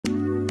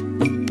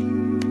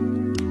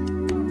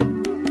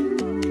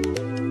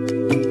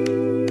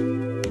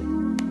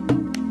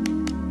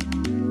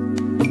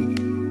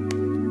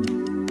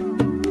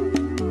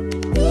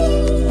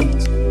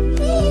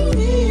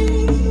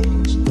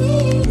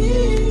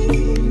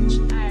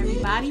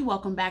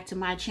welcome back to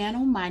my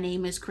channel. My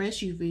name is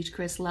Chris. You've reached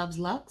Chris Loves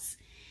Lux.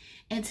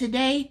 And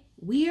today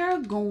we are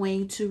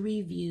going to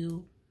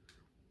review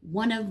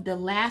one of the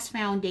last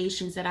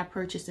foundations that I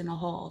purchased in a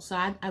haul.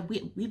 So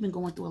we've been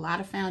going through a lot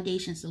of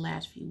foundations the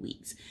last few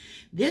weeks.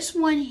 This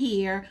one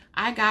here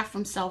I got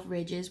from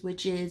Selfridges,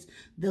 which is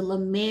the La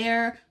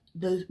Mer,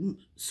 the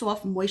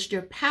Soft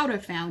Moisture Powder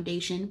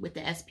Foundation with the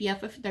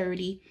SPF of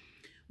 30.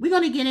 We're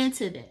going to get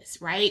into this,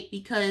 right?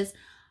 Because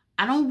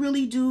I don't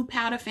really do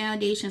powder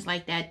foundations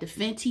like that. The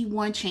Fenty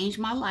one changed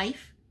my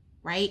life,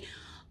 right?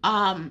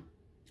 I'm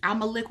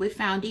a liquid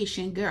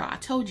foundation girl. I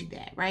told you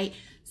that, right?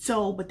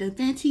 So, but the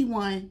Fenty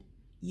one,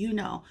 you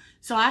know.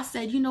 So I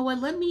said, you know what?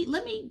 Let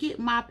me get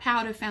my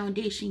powder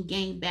foundation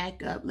game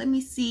back up. Let me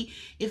see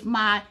if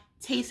my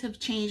tastes have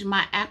changed,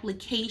 my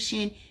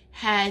application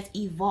has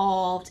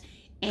evolved,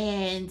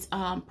 and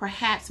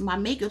perhaps my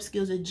makeup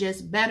skills are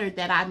just better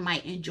that I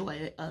might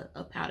enjoy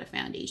a powder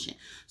foundation.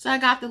 So I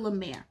got the La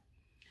Mer.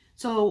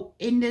 So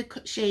in the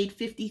shade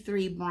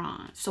 53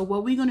 Bronze. So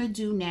what we're going to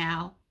do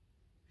now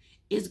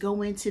is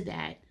go into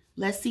that.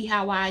 Let's see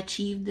how I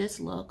achieve this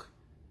look.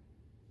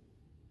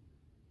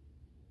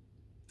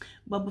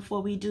 But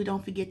before we do,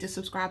 don't forget to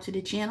subscribe to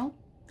the channel.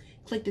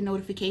 Click the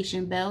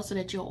notification bell so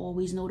that you're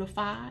always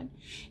notified.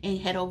 And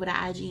head over to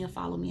IG and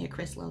follow me at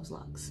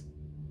ChrisLuvsLux.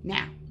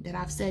 Now that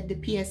I've said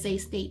the PSA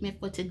statement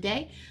for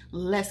today,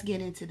 let's get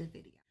into the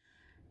video.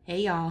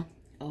 Hey y'all.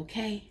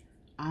 Okay,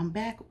 I'm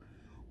back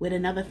with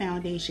another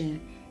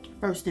foundation.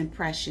 First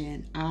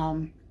impression.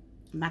 I'm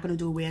not going to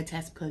do a wear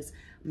test because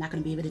I'm not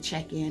going to be able to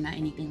check in or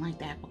anything like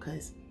that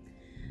because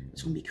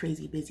it's going to be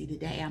crazy busy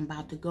today. I'm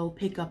about to go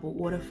pick up an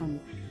order from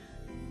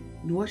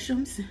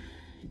Nordstrom's.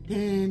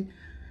 Then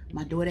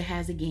my daughter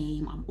has a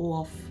game. I'm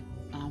off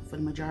for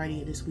the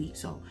majority of this week.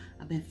 So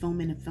I've been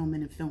filming.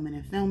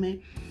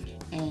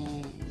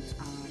 And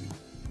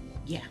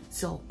yeah,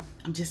 so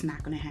I'm just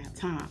not going to have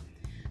time.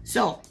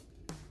 So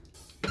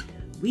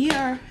we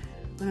are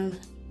going to,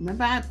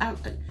 remember, I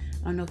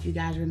don't know if you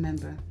guys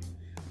remember,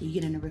 you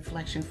get in a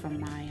reflection from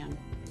my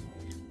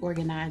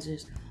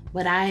organizers,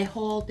 but I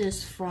hauled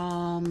this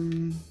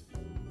from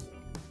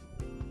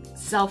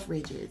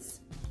Selfridges.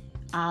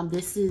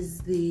 This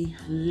is the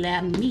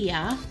La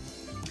Mer,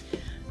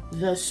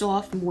 the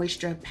Soft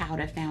Moisture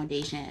Powder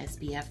Foundation,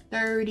 SPF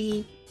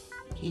 30.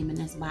 Came in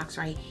this box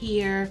right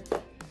here.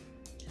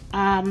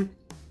 Haven't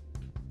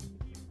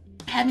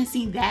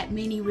seen that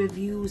many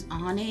reviews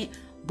on it,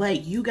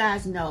 but you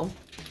guys know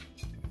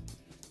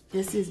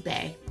this is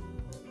bae.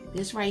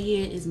 This right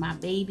here is my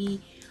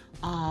baby.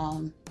 I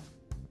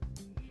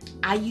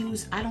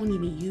don't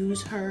even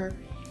use her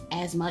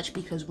as much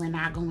because we're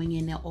not going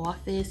in the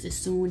office as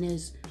soon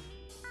as,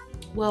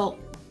 well,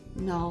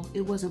 no,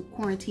 it wasn't,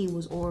 quarantine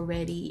was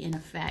already in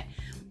effect,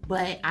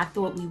 but I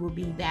thought we would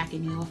be back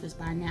in the office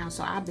by now.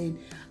 So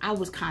I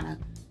was kind of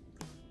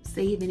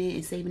saving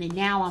it.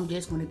 Now I'm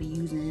just going to be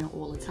using it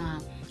all the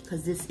time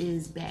because this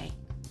is bae.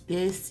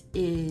 This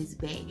is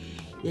bae.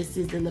 This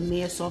is the La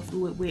Mer Soft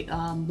Fluid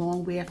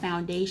Long Wear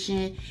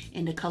Foundation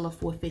in the color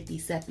 450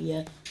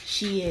 Sepia.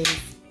 She is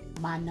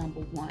my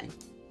 #1.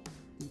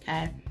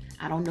 Okay?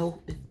 I don't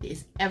know if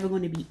there's ever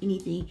going to be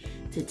anything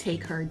to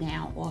take her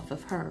down off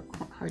of her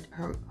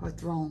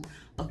throne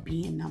of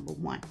being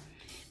 #1.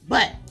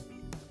 But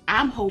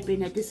I'm hoping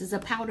that this is a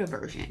powder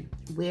version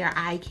where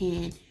I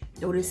can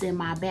throw this in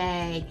my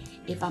bag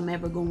if I'm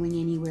ever going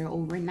anywhere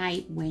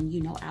overnight when,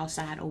 you know,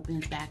 outside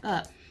opens back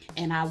up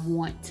and I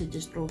want to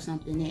just throw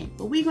something in.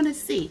 But we're going to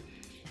see.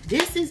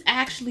 This is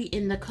actually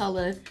in the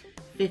color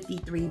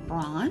 53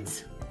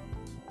 Bronze.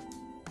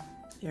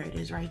 There it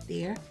is right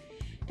there.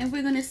 And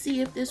we're going to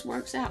see if this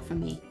works out for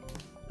me.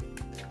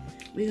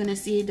 We're going to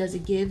see, does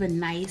it give a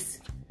nice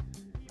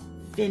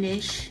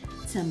finish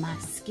to my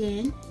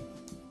skin?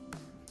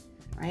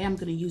 Right, I'm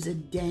going to use a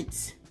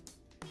dense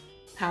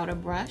powder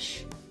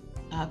brush,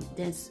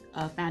 dense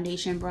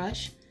foundation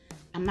brush.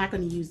 I'm not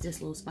going to use this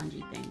little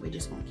spongy thing. We're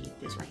just going to keep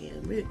this right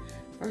here.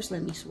 First,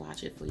 let me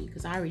swatch it for you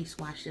because I already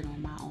swatched it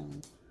on my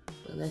own.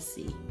 But let's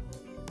see.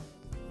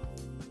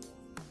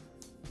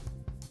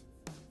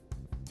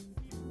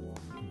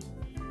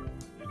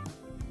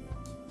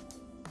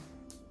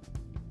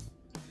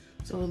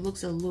 So it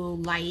looks a little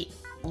light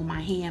on my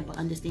hand, but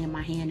understand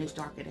my hand is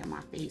darker than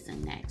my face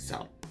and neck.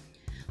 So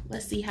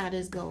let's see how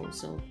this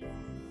goes. So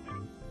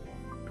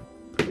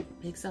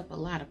picks up a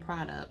lot of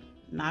product.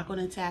 Not going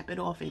to tap it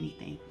off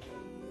anything.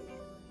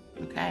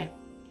 Okay,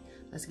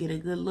 let's get a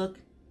good look.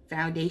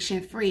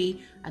 Foundation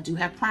free. I do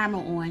have primer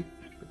on,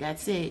 but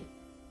that's it.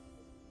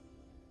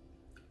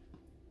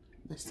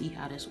 Let's see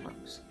how this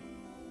works.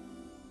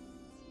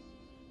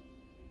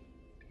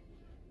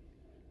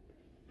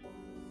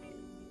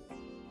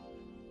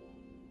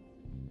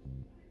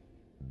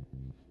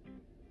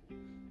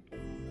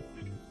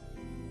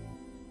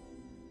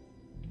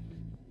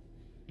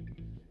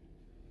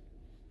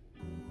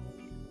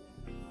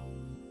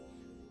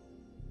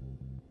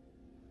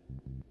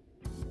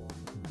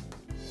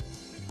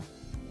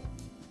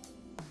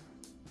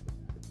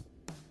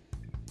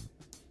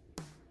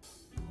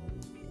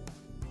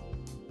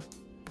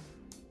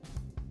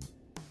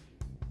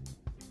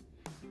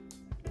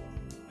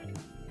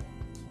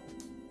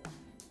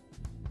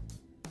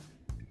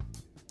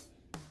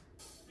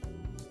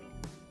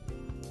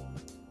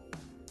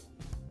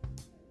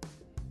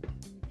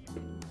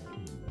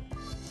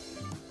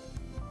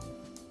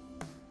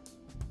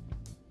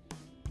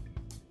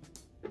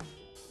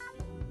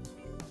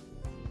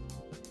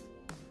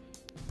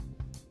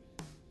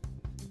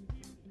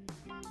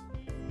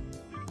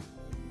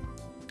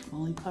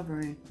 only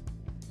covering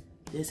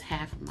this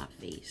half of my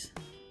face.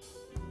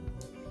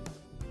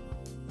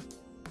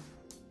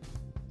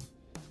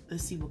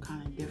 Let's see what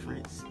kind of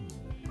difference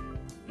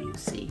you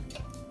see.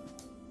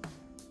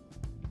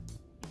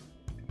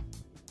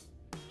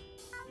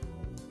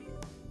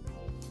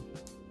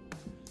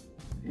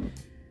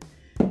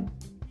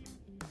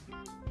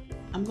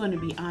 I'm going to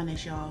be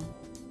honest, y'all.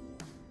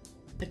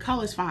 The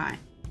color's fine.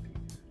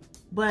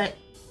 But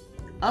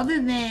other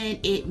than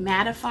it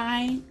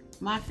mattifying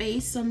my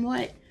face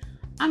somewhat,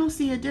 I don't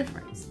see a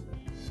difference.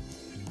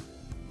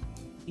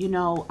 You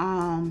know,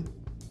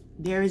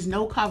 there is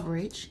no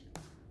coverage.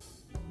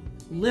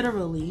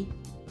 Literally,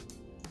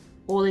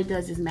 all it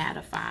does is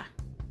mattify.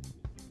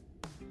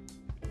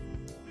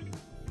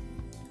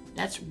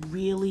 That's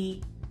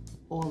really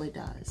all it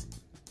does.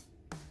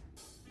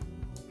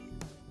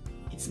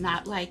 It's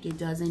not like it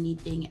does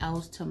anything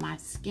else to my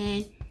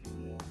skin.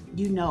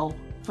 You know,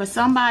 for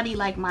somebody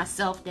like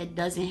myself that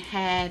doesn't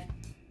have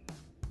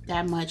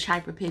that much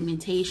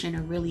hyperpigmentation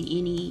or really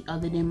any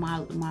other than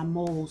my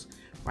moles,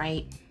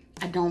 right?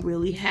 I don't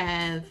really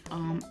have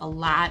a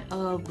lot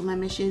of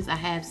blemishes. I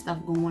have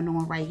stuff going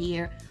on right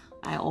here.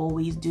 I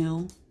always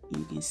do.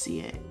 You can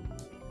see it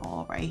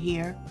all right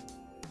here.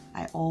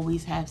 I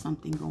always have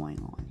something going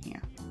on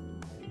here.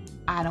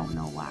 I don't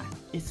know why.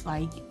 It's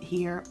like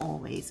here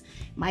always.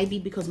 Might be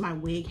because my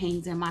wig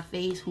hangs in my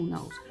face. Who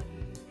knows?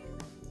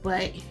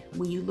 But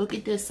when you look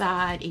at this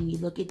side and you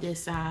look at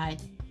this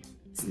side,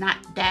 it's not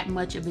that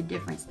much of a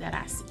difference that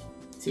I see,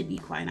 to be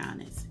quite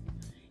honest.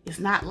 It's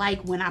not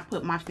like when I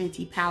put my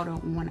Fenty powder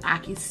on, I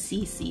can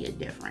see a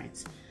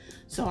difference.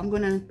 So I'm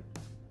gonna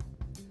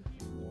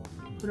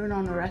put it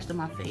on the rest of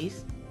my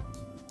face.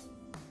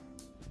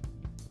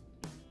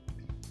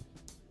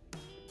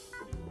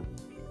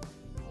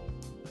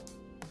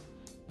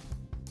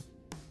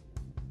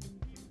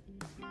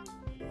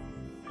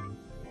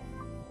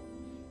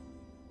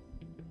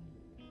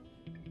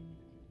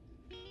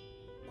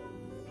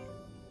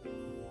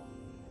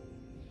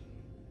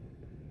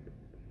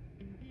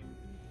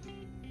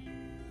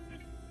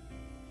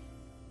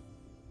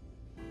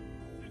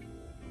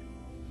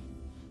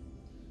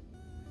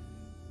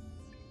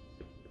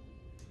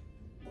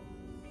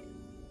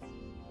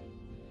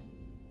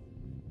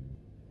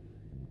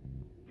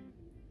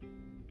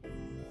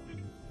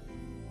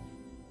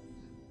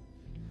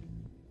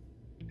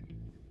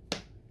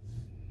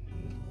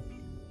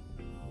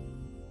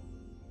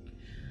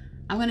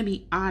 I'm gonna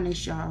be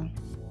honest, y'all.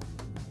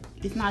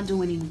 It's not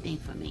doing anything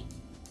for me.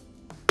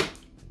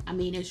 I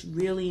mean, it's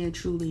really and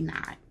truly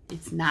not.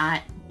 It's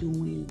not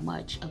doing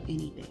much of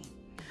anything.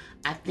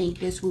 I think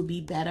this would be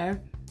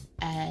better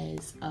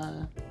as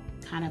a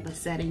kind of a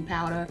setting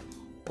powder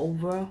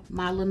over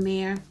my La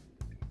Mer.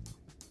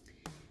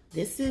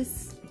 This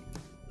is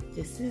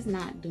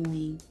not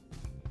doing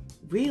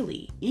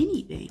really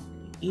anything,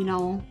 you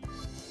know,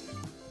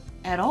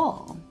 at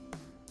all.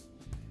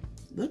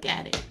 Look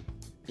at it.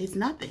 It's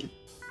nothing.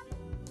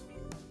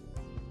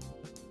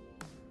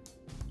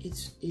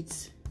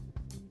 It's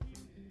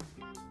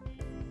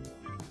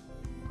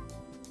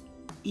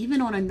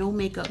even on a no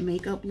makeup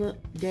look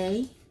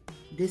day,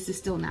 this is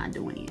still not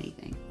doing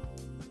anything.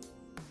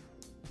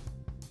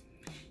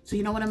 So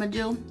you know what I'm gonna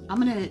do? I'm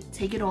gonna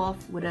take it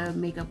off with a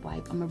makeup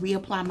wipe. I'm gonna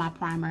reapply my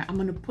primer. I'm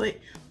gonna put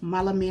my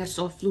La Mer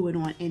soft fluid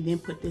on and then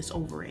put this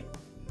over it.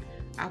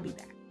 I'll be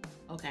back.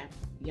 Okay,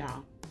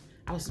 y'all.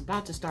 I was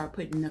about to start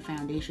putting the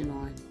foundation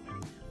on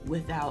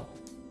without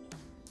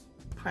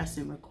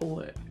pressing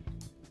record.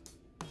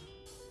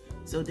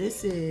 So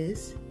this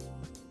is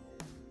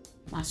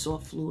my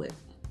soft fluid.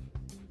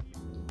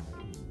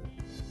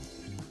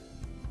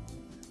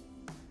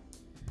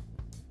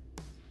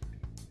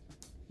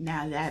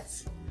 Now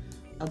that's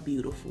a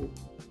beautiful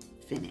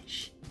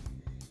finish.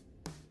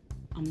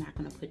 I'm not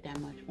gonna put that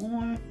much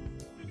on.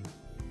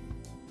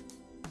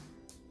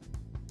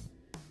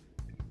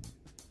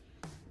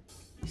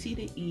 You see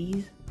the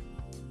ease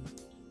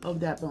of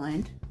that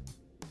blend?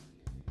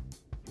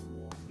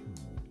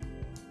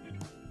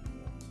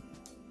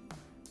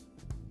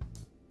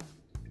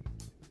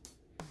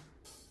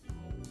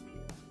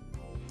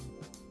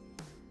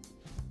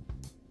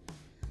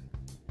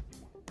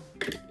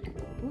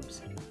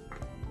 Oops.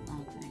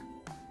 Wrong thing.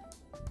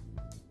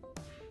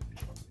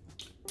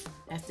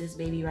 That's this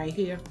baby right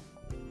here.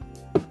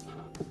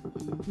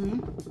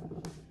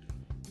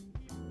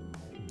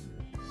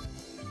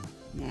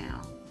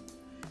 Now,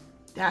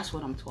 that's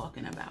what I'm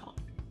talking about.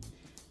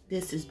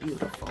 This is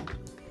beautiful.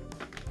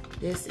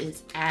 This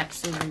is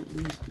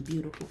absolutely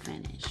beautiful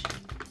finish.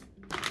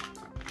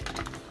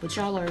 But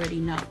y'all already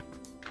know,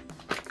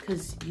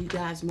 because you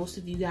guys, most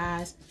of you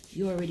guys,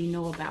 you already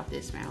know about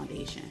this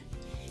foundation.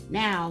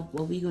 Now,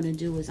 what we're gonna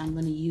do is I'm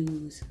gonna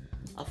use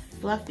a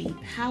fluffy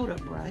powder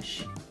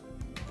brush,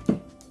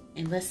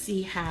 and let's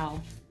see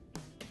how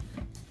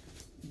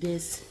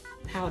this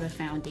powder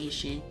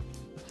foundation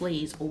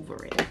plays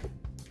over it.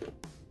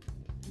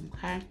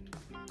 Okay?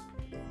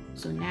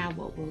 So now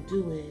what we'll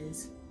do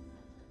is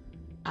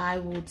I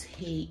will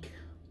take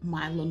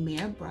my La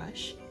Mer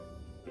brush,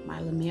 my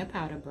La Mer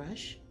powder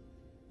brush,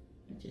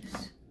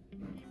 just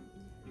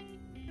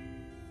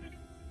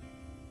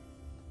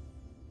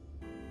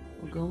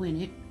will go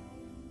in it,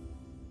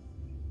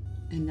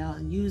 and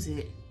I'll use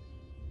it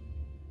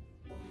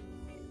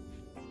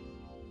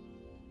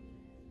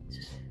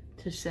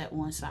to set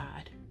one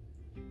side.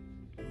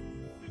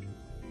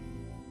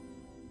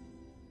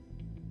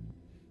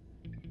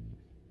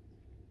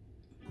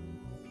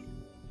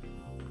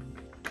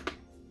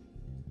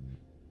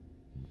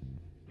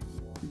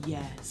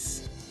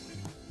 Yes,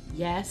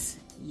 yes,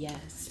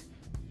 yes,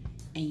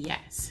 and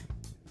yes.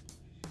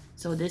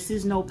 So this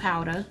is no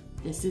powder.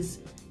 This is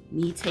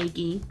me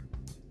taking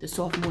the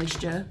Soft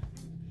Moisture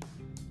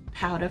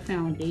powder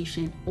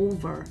foundation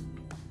over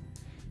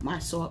my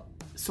soft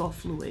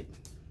fluid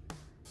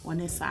on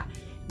this side.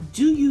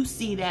 Do you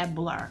see that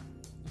blur?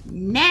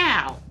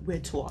 Now we're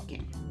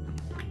talking.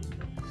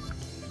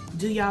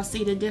 Do y'all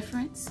see the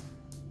difference?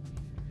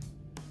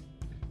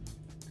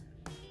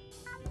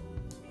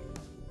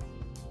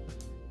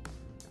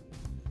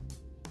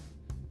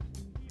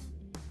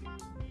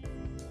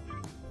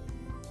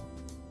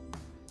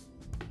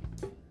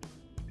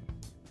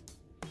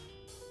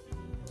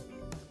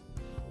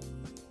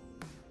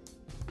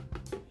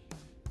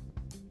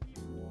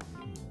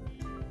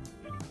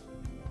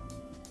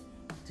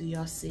 Do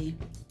y'all see?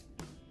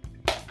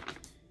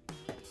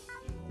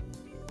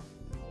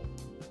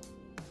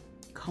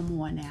 Come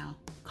on now.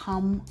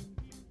 Come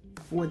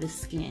for the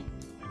skin.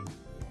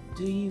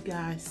 Do you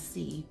guys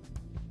see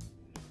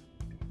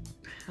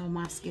how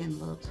my skin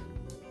looks?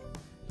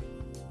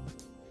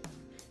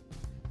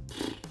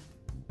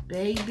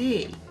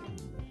 Baby.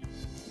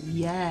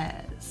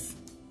 Yes.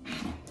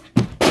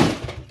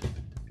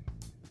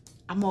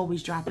 I'm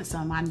always dropping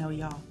something. I know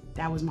y'all.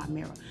 That was my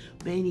mirror.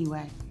 But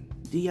anyway.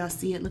 Do y'all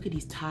see it? Look at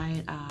these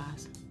tired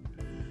eyes.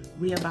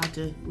 We about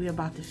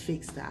to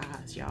fix the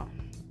eyes, y'all.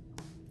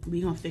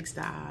 We gonna fix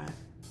the eye.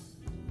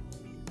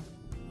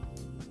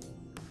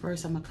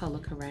 First, I'm gonna color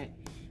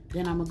correct.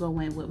 Then I'm gonna go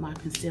in with my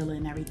concealer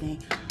and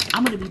everything.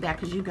 I'm gonna be back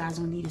because you guys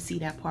don't need to see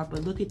that part.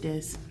 But look at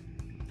this.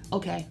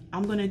 Okay,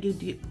 I'm gonna do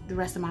the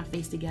rest of my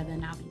face together,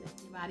 and I'll be back.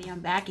 Everybody,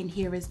 I'm back, and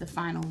here is the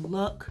final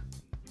look.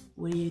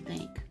 What do you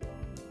think?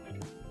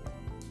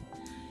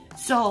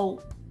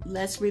 So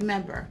let's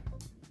remember.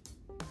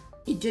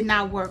 It did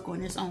not work on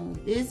its own.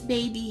 This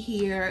baby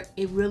here,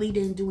 it really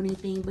didn't do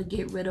anything but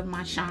get rid of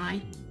my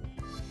shine.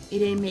 It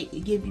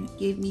didn't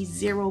give me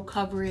zero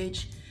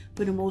coverage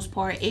for the most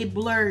part. It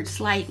blurred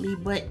slightly,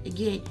 but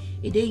again,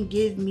 it didn't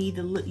give me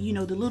the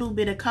the little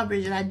bit of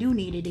coverage that I do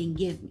need. It didn't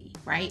give me,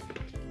 right,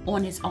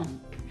 on its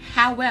own.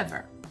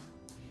 However,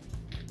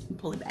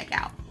 pull it back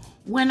out.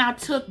 When I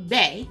took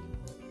the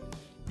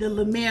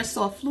La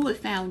Soft Fluid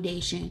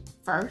Foundation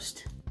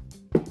first,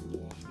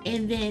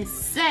 and then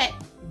set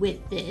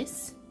with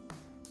this,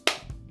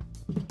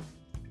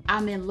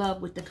 I'm in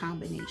love with the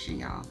combination,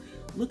 y'all.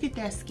 Look at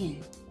that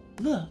skin.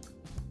 Look.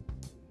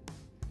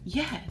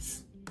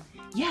 Yes.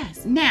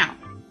 Yes. Now,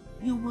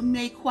 you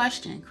may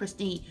question,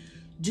 Christine,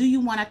 do you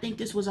want, I think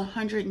this was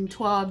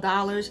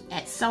 $112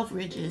 at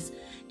Selfridges.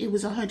 It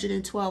was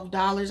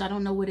 $112. I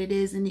don't know what it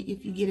is, and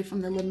if you get it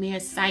from the La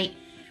site,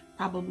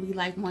 probably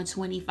like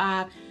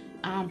 $125.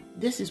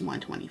 This is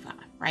 $125,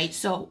 right?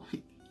 So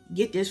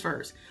get this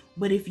first.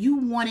 But if you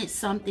wanted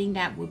something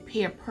that would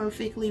pair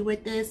perfectly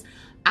with this,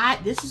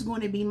 this is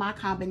going to be my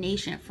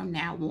combination from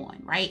now on,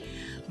 right?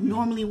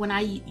 Normally when I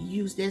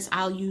use this,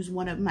 I'll use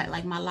one of my,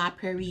 like my La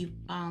Prairie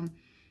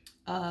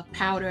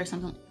powder or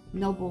something.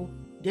 No, boo.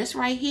 This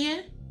right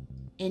here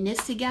and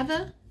this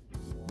together,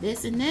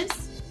 this and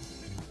this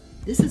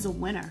is a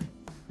winner.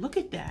 Look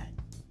at that.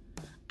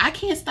 I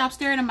can't stop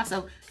staring at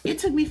myself. It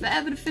took me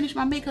forever to finish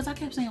my makeup because I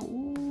kept saying,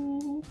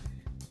 ooh,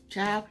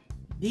 child.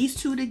 These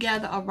two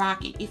together are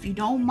rocking. If you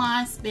don't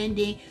mind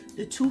spending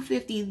the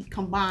 $250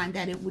 combined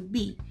that it would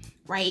be,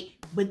 right?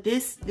 But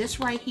this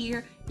right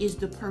here is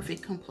the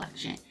perfect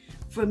complexion.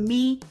 For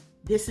me,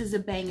 this is a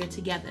banger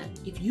together.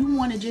 If you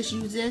want to just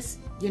use this,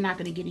 you're not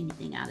going to get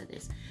anything out of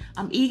this.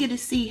 I'm eager to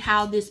see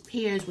how this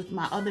pairs with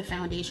my other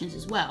foundations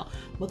as well,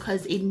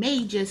 because it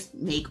may just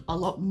make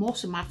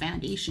most of my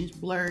foundations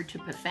blurred to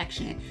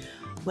perfection.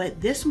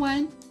 But this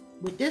one,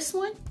 with this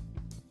one,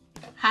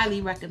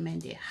 highly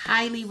recommended,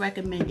 highly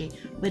recommended.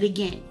 But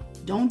again,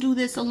 don't do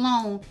this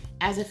alone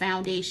as a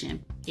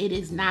foundation. It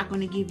is not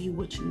going to give you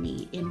what you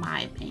need, in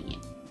my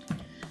opinion.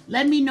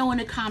 Let me know in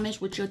the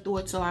comments what your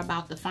thoughts are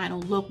about the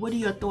final look. What are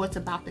your thoughts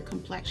about the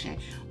complexion?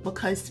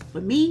 Because for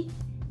me,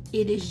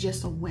 it is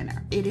just a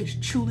winner. It is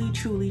truly,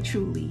 truly,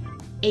 truly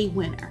a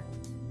winner.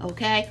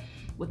 Okay?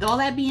 With all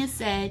that being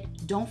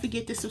said, don't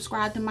forget to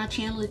subscribe to my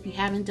channel if you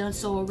haven't done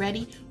so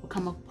already.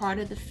 Become a part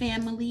of the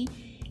family.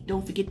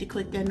 Don't forget to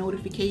click that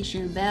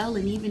notification bell,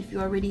 and even if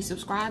you're already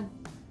subscribed,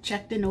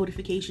 check the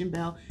notification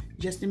bell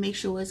just to make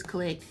sure it's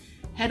clicked.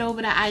 Head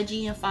over to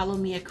IG and follow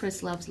me at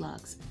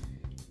ChrisLuvsLux.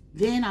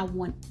 Then I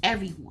want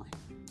everyone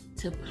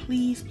to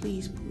please,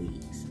 please,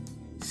 please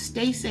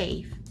stay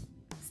safe,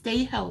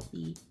 stay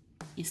healthy,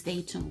 and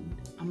stay tuned.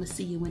 I'm gonna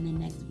see you in the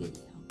next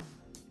video.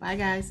 Bye,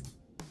 guys.